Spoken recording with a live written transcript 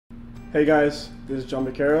Hey guys, this is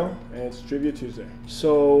Bakero and it's Trivia Tuesday.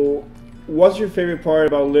 So, what's your favorite part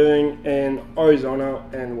about living in Arizona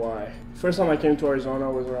and why? First time I came to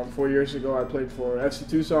Arizona was around 4 years ago. I played for FC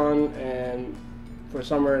Tucson and for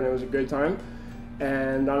summer, and it was a great time.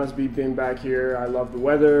 And honestly, being back here, I love the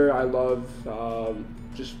weather. I love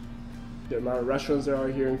just the amount of restaurants there are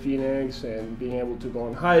here in Phoenix, and being able to go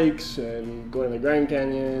on hikes and go in the Grand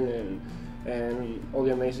Canyon and all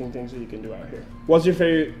the amazing things that you can do out here. What's your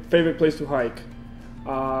favorite place to hike?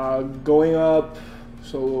 Going up,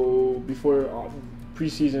 so before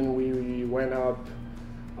preseason we went up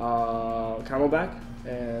Camelback,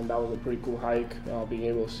 and that was a pretty cool hike. Being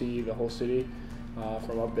able to see the whole city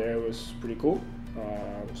from up there was pretty cool.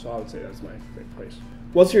 So I would say that's my favorite place.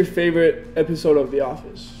 What's your favorite episode of The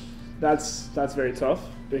Office? That's very tough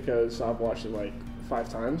because I've watched it like 5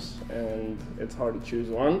 times and it's hard to choose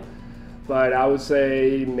one. But I would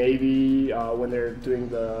say maybe when they're doing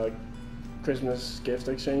the Christmas gift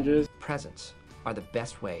exchanges. Presents are the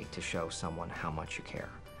best way to show someone how much you care.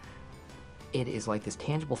 It is like this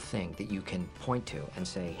tangible thing that you can point to and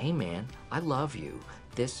say, hey man, I love you,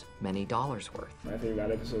 this many dollars worth. I think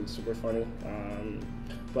that episode's super funny,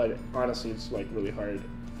 but honestly it's like really hard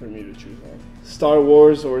for me to choose one. Star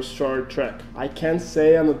Wars or Star Trek? I can't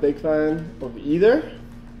say I'm a big fan of either,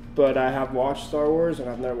 but I have watched Star Wars and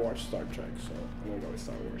I've never watched Star Trek, so I'm gonna go with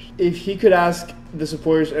Star Wars. If he could ask the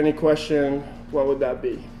supporters any question, what would that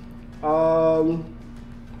be? I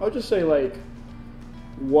would just say like,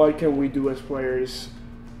 what can we do as players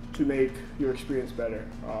to make your experience better?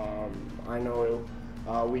 I know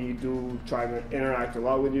we do try to interact a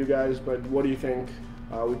lot with you guys, but what do you think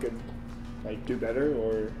we could like do better,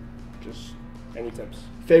 or just any tips?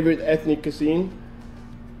 Favorite ethnic cuisine?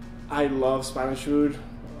 I love Spanish food,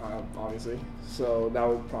 obviously, so that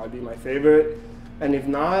would probably be my favorite. And if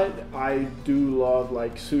not, I do love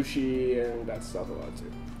like sushi and that stuff a lot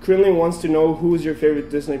too. Krillin wants to know, who is your favorite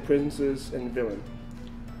Disney princess and villain?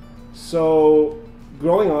 So,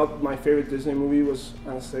 growing up, my favorite Disney movie was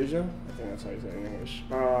Anastasia. I think that's how you say it in English.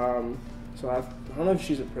 So I don't know if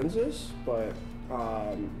she's a princess, but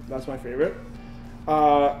that's my favorite.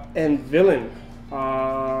 And villain,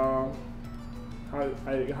 how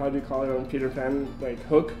do you call it on Peter Pan? Like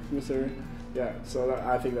Hook, Mr. Yeah. So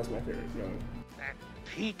I think that's my favorite villain. That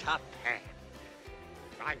Peter Pan.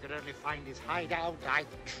 If I could only find his hideout, I'd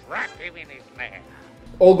trap him in his lair.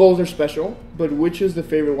 All goals are special, but which is the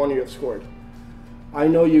favorite one you have scored? I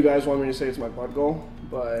know you guys want me to say it's my putt goal,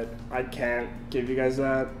 but I can't give you guys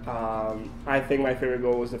that. I think my favorite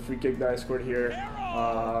goal was the free kick that I scored here.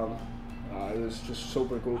 It was just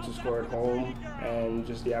super cool to score at home, and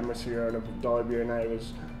just the atmosphere on a dollar beer night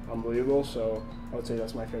was unbelievable, so I would say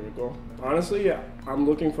that's my favorite goal. Honestly, yeah, I'm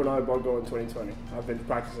looking for another putt goal in 2020. I've been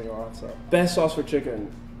practicing a lot, so. Best sauce for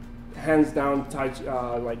chicken? Hands down,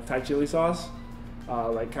 Thai chili sauce.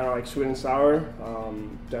 Like kind of like sweet and sour,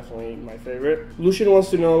 definitely my favorite. Lucian wants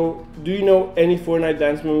to know, do you know any Fortnite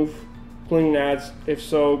dance move, including ads? If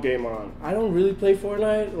so, game on. I don't really play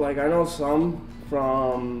Fortnite. Like I know some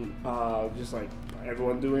from just like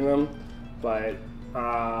everyone doing them, but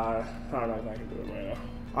I don't know if I can do them right now.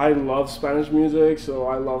 I love Spanish music, so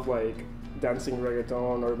I love like dancing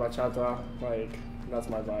reggaeton or bachata. Like that's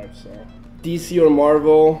my vibe. So DC or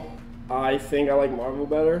Marvel? I think I like Marvel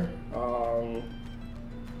better.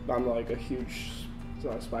 I'm like a huge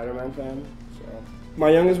Spider-Man fan. So. My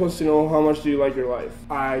youngest wants to know, how much do you like your life?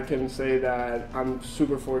 I can say that I'm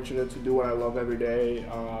super fortunate to do what I love every day.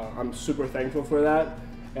 I'm super thankful for that,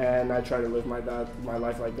 and I try to live my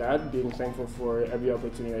life like that, being thankful for every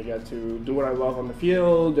opportunity I get to do what I love on the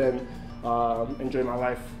field and enjoy my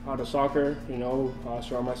life out of soccer. You know,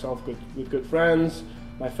 surround myself with good friends,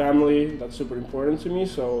 my family. That's super important to me.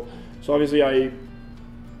 So obviously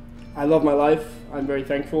I love my life. I'm very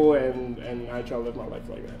thankful, and I try to live my life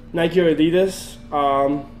like that. Nike or Adidas?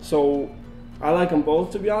 So I like them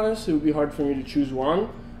both, to be honest. It would be hard for me to choose one.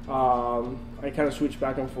 I kind of switch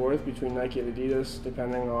back and forth between Nike and Adidas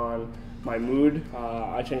depending on my mood.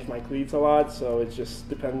 I change my cleats a lot, so it just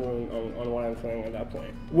depends on what I'm feeling at that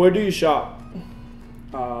point. Where do you shop?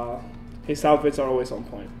 His outfits are always on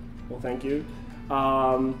point. Well, thank you.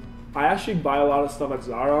 I actually buy a lot of stuff at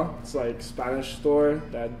Zara. It's like Spanish store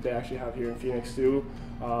that they actually have here in Phoenix too.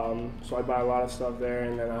 So I buy a lot of stuff there,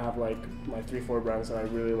 and then I have like my 3-4 brands that I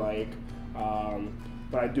really like.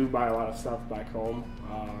 But I do buy a lot of stuff back home.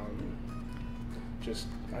 Just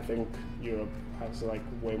I think Europe has like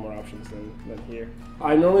way more options than here.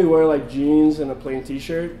 I normally wear like jeans and a plain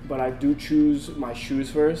t-shirt, but I do choose my shoes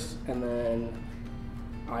first, and then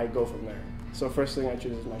I go from there. So first thing I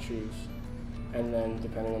choose is my shoes. and then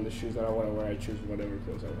depending on the shoes that I want to wear, I choose whatever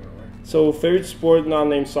clothes I want to wear. So favorite sport not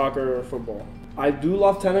named soccer or football? I do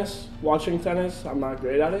love tennis, watching tennis. I'm not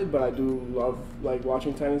great at it, but I do love like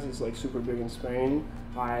watching tennis. It's like super big in Spain.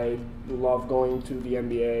 I love going to the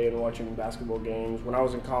NBA and watching basketball games. When I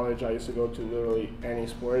was in college, I used to go to literally any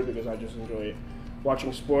sport because I just enjoy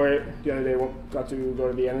watching sport. The other day, got to go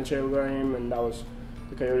to the NHL game, and that was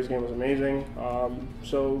the Coyotes game was amazing.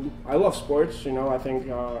 So I love sports. You know, I think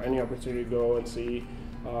any opportunity to go and see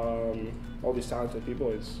all these talented people,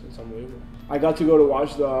 it's unbelievable. I got to go to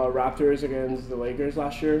watch the Raptors against the Lakers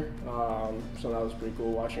last year, so that was pretty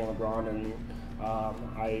cool watching LeBron, and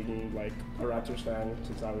I'm like a Raptors fan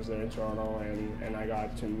since I was there in Toronto, and I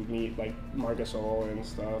got to meet like Marc Gasol and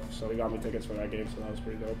stuff, so they got me tickets for that game, so that was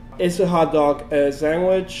pretty dope. It's a hot dog a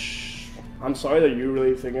sandwich. I'm sorry that you're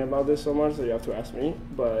really thinking about this so much that you have to ask me,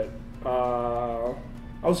 but I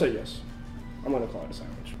would say yes. I'm gonna call it a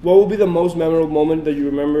sandwich. What will be the most memorable moment that you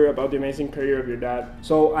remember about the amazing career of your dad?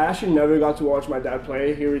 So I actually never got to watch my dad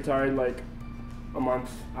play. He retired like a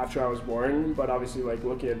month after I was born, but obviously like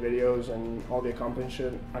looking at videos and all the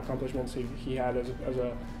accomplishments he had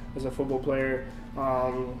as a football player,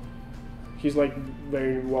 he's like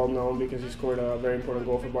very well known because he scored a very important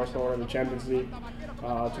goal for Barcelona in the Champions League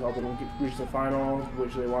to help them reach the final,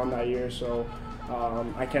 which they won that year. So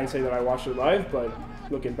I can't say that I watched it live, but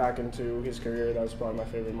looking back into his career, that was probably my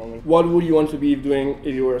favorite moment. What would you want to be doing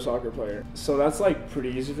if you were a soccer player? So that's like pretty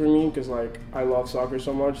easy for me because like I love soccer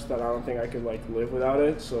so much that I don't think I could like live without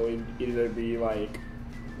it. So it'd either be like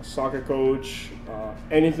a soccer coach,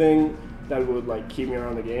 anything that would like keep me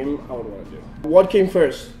around the game, I would want to do. What came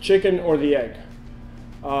first, chicken or the egg?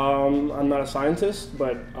 I'm not a scientist,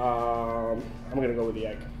 but I'm gonna go with the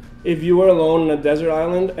egg. If you were alone on a desert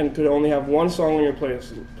island and could only have one song on your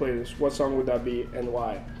playlist, what song would that be and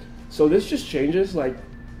why? So this just changes like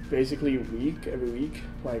basically every week.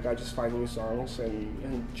 Like I just find new songs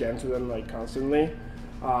and jam to them like constantly.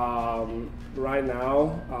 Right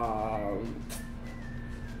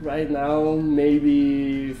now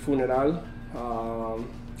maybe Funeral,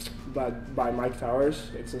 but by Mike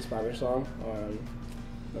Towers. It's a Spanish song.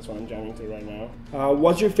 That's what I'm jamming to right now.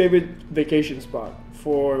 What's your favorite vacation spot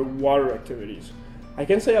for water activities? I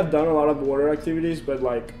can say I've done a lot of water activities, but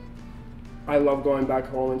like I love going back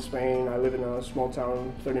home in Spain. I live in a small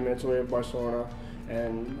town 30 minutes away from Barcelona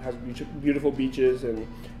and has beautiful beaches, and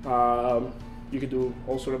you could do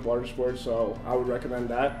all sort of water sports, so I would recommend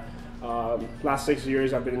that. Last 6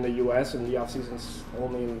 years I've been in the US and the off season's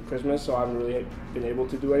only in Christmas, so I haven't really been able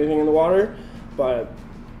to do anything in the water, but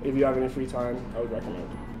if you have any free time, I would recommend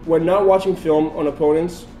it. When not watching film on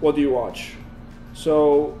opponents, what do you watch?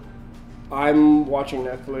 So I'm watching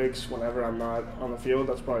Netflix whenever I'm not on the field.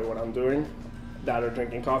 That's probably what I'm doing, that or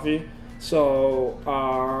drinking coffee. So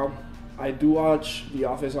I do watch The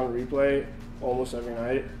Office on replay almost every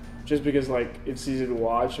night, just because like it's easy to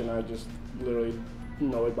watch and I just literally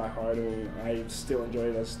know it by heart, and I still enjoy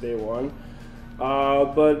it as day one.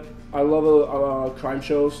 But I love crime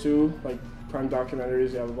shows too, like crime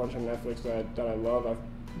documentaries. They have a bunch on Netflix that I love. I've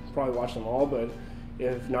probably watched them all, but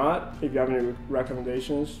if not, if you have any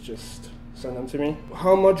recommendations, just send them to me.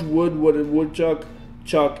 How much wood would a woodchuck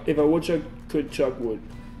chuck if a woodchuck could chuck wood?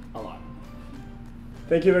 A lot.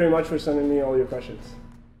 Thank you very much for sending me all your questions.